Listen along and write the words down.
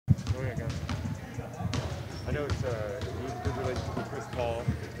Yeah, guys. I know it's a good relationship with Chris Paul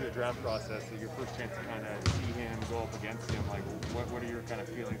through the draft process. So your first chance to kind of see him go up against him, like what are your kind of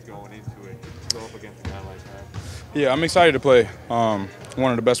feelings going into it to go up against a guy like that? Yeah, I'm excited to play.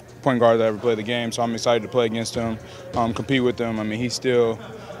 One of the best point guards that ever played the game, so I'm excited to play against him, compete with him. I mean, he still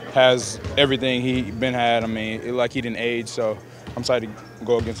has everything he been had. I mean, like he didn't age, so I'm excited to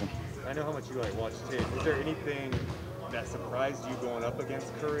go against him. I know how much you like watch tape. Was there anything that surprised you going up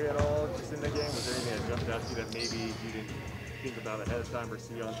against Curry at all, just in the game? Was there anything that jumped out to you that maybe you didn't think about ahead of time or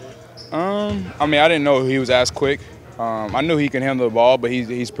see on tape? I mean, I didn't know he was as quick. I knew he can handle the ball, but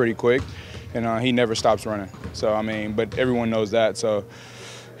he's pretty quick, and he never stops running. So I mean, but everyone knows that. So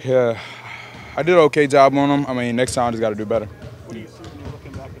yeah, I did an okay job on him. I mean, next time I just got to do better. What do you see when you're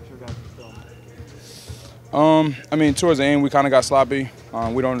looking back at your guys' film? I mean, towards the end, we kind of got sloppy.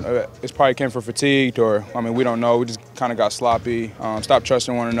 We don't. It probably came from fatigue, or I mean, we don't know. We just kind of got sloppy. Stopped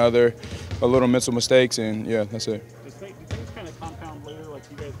trusting one another. A little mental mistakes, and yeah, that's it. Do things kind of compound later? Like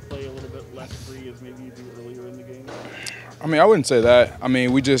you guys play a little bit less free as maybe you do earlier in the game? I mean, I wouldn't say that. I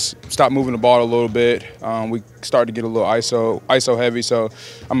mean, we just stopped moving the ball a little bit. We started to get a little ISO heavy. So,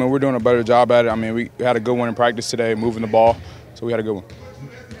 I mean, we're doing a better job at it. I mean, we had a good one in practice today, moving the ball. So we had a good one.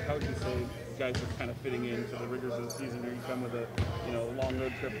 How would you say you guys are kind of fitting into the rigors of the season? Here you come with a long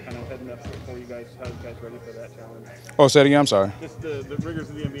road trip, kind of heading up for you guys. How are you guys ready for that challenge? Oh, say it again. I'm sorry. Just the rigors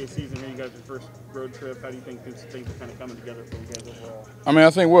of the NBA season. Here you guys your first road trip. How do you think things are kind of coming together for you guys overall? I mean,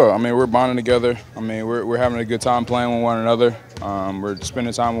 I think well. I mean, we're bonding together. I mean, we're having a good time playing with one another. We're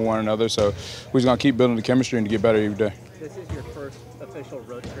spending time with one another. So we're just gonna keep building the chemistry and to get better every day. This is your first official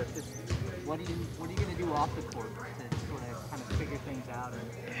road trip. What are you going to do off the court to sort of kind of figure things out and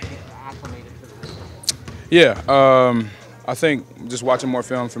get acclimated to the system? Yeah, I think just watching more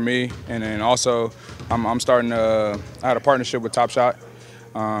film for me, and then also I'm starting to. I had a partnership with Top Shot.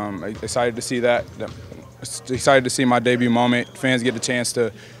 Excited to see that. Excited to see my debut moment. Fans get the chance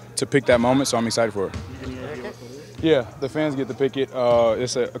to pick that moment, so I'm excited for it. Yeah, the fans get to pick it.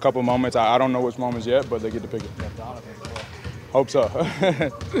 It's a couple moments. I don't know which moments yet, but they get to pick it. Hope so.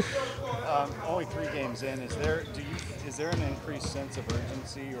 Only 3 games in. Is there an increased sense of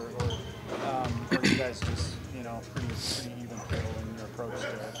urgency, or are you guys just pretty even keel in your approach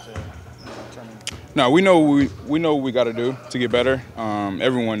to turning? No, we know what we got to do to get better.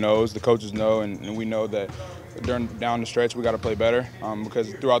 Everyone knows, the coaches know, and we know that down the stretch we got to play better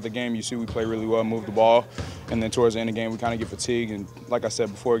because throughout the game you see we play really well, move the ball, and then towards the end of the game we kind of get fatigued and, like I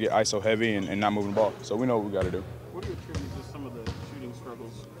said before, get ISO heavy and not moving the ball. So we know what we got to do. What do you attribute to some of the shooting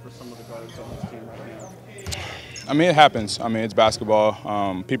struggles for some of the guards on this team right now? I mean, it happens. I mean, it's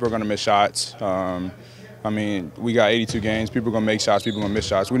basketball. People are going to miss shots. I mean, we got 82 games. People are going to make shots. People are going to miss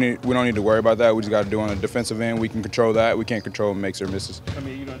shots. We don't need to worry about that. We just got to do on the defensive end. We can control that. We can't control makes or misses. I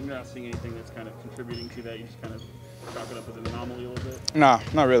mean, you're not seeing anything that's kind of contributing to that. You just kind of chalk it up as an anomaly a little bit? Nah,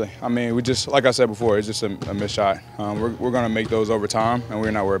 not really. I mean, we just, like I said before, it's just a missed shot. We're going to make those over time, and we're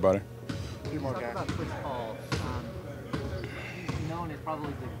not worried about it. Talk about Chris Paul. He's known as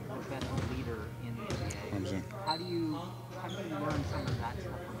probably the best leader in the NBA. 100%. How do you learn some of that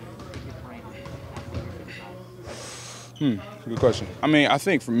stuff from him? Pick his brain on that leadership side? Good question. I mean, I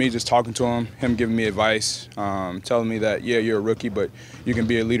think for me, just talking to him giving me advice, telling me that, yeah, you're a rookie, but you can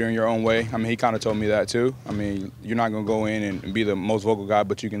be a leader in your own way. I mean, he kind of told me that too. I mean, you're not going to go in and be the most vocal guy,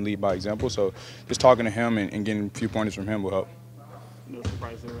 but you can lead by example. So just talking to him and getting a few pointers from him will help. No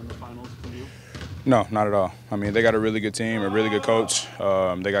surprise there in the finals for you? No, not at all. I mean, they got a really good team, a really good coach.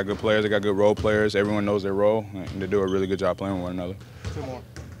 They got good players. They got good role players. Everyone knows their role, and they do a really good job playing with one another. 2 more.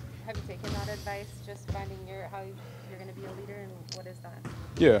 Have you taken that advice, just finding how you're going to be a leader, and what is that?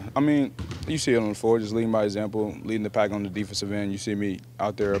 Yeah, I mean, you see it on the floor, just leading by example, leading the pack on the defensive end. You see me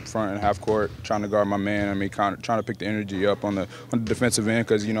out there up front in half court trying to guard my man. I mean, kind of trying to pick the energy up on the defensive end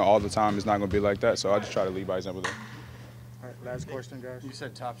because, all the time it's not going to be like that. So I just try to lead by example there. All right, last question, guys. You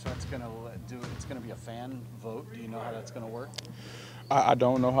said Top Shot's going to it's going to be a fan vote. Do you know how that's going to work? I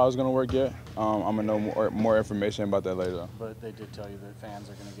don't know how it's going to work yet. I'm going to know more information about that later, though. But they did tell you that fans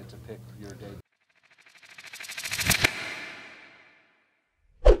are going to get to pick your debut.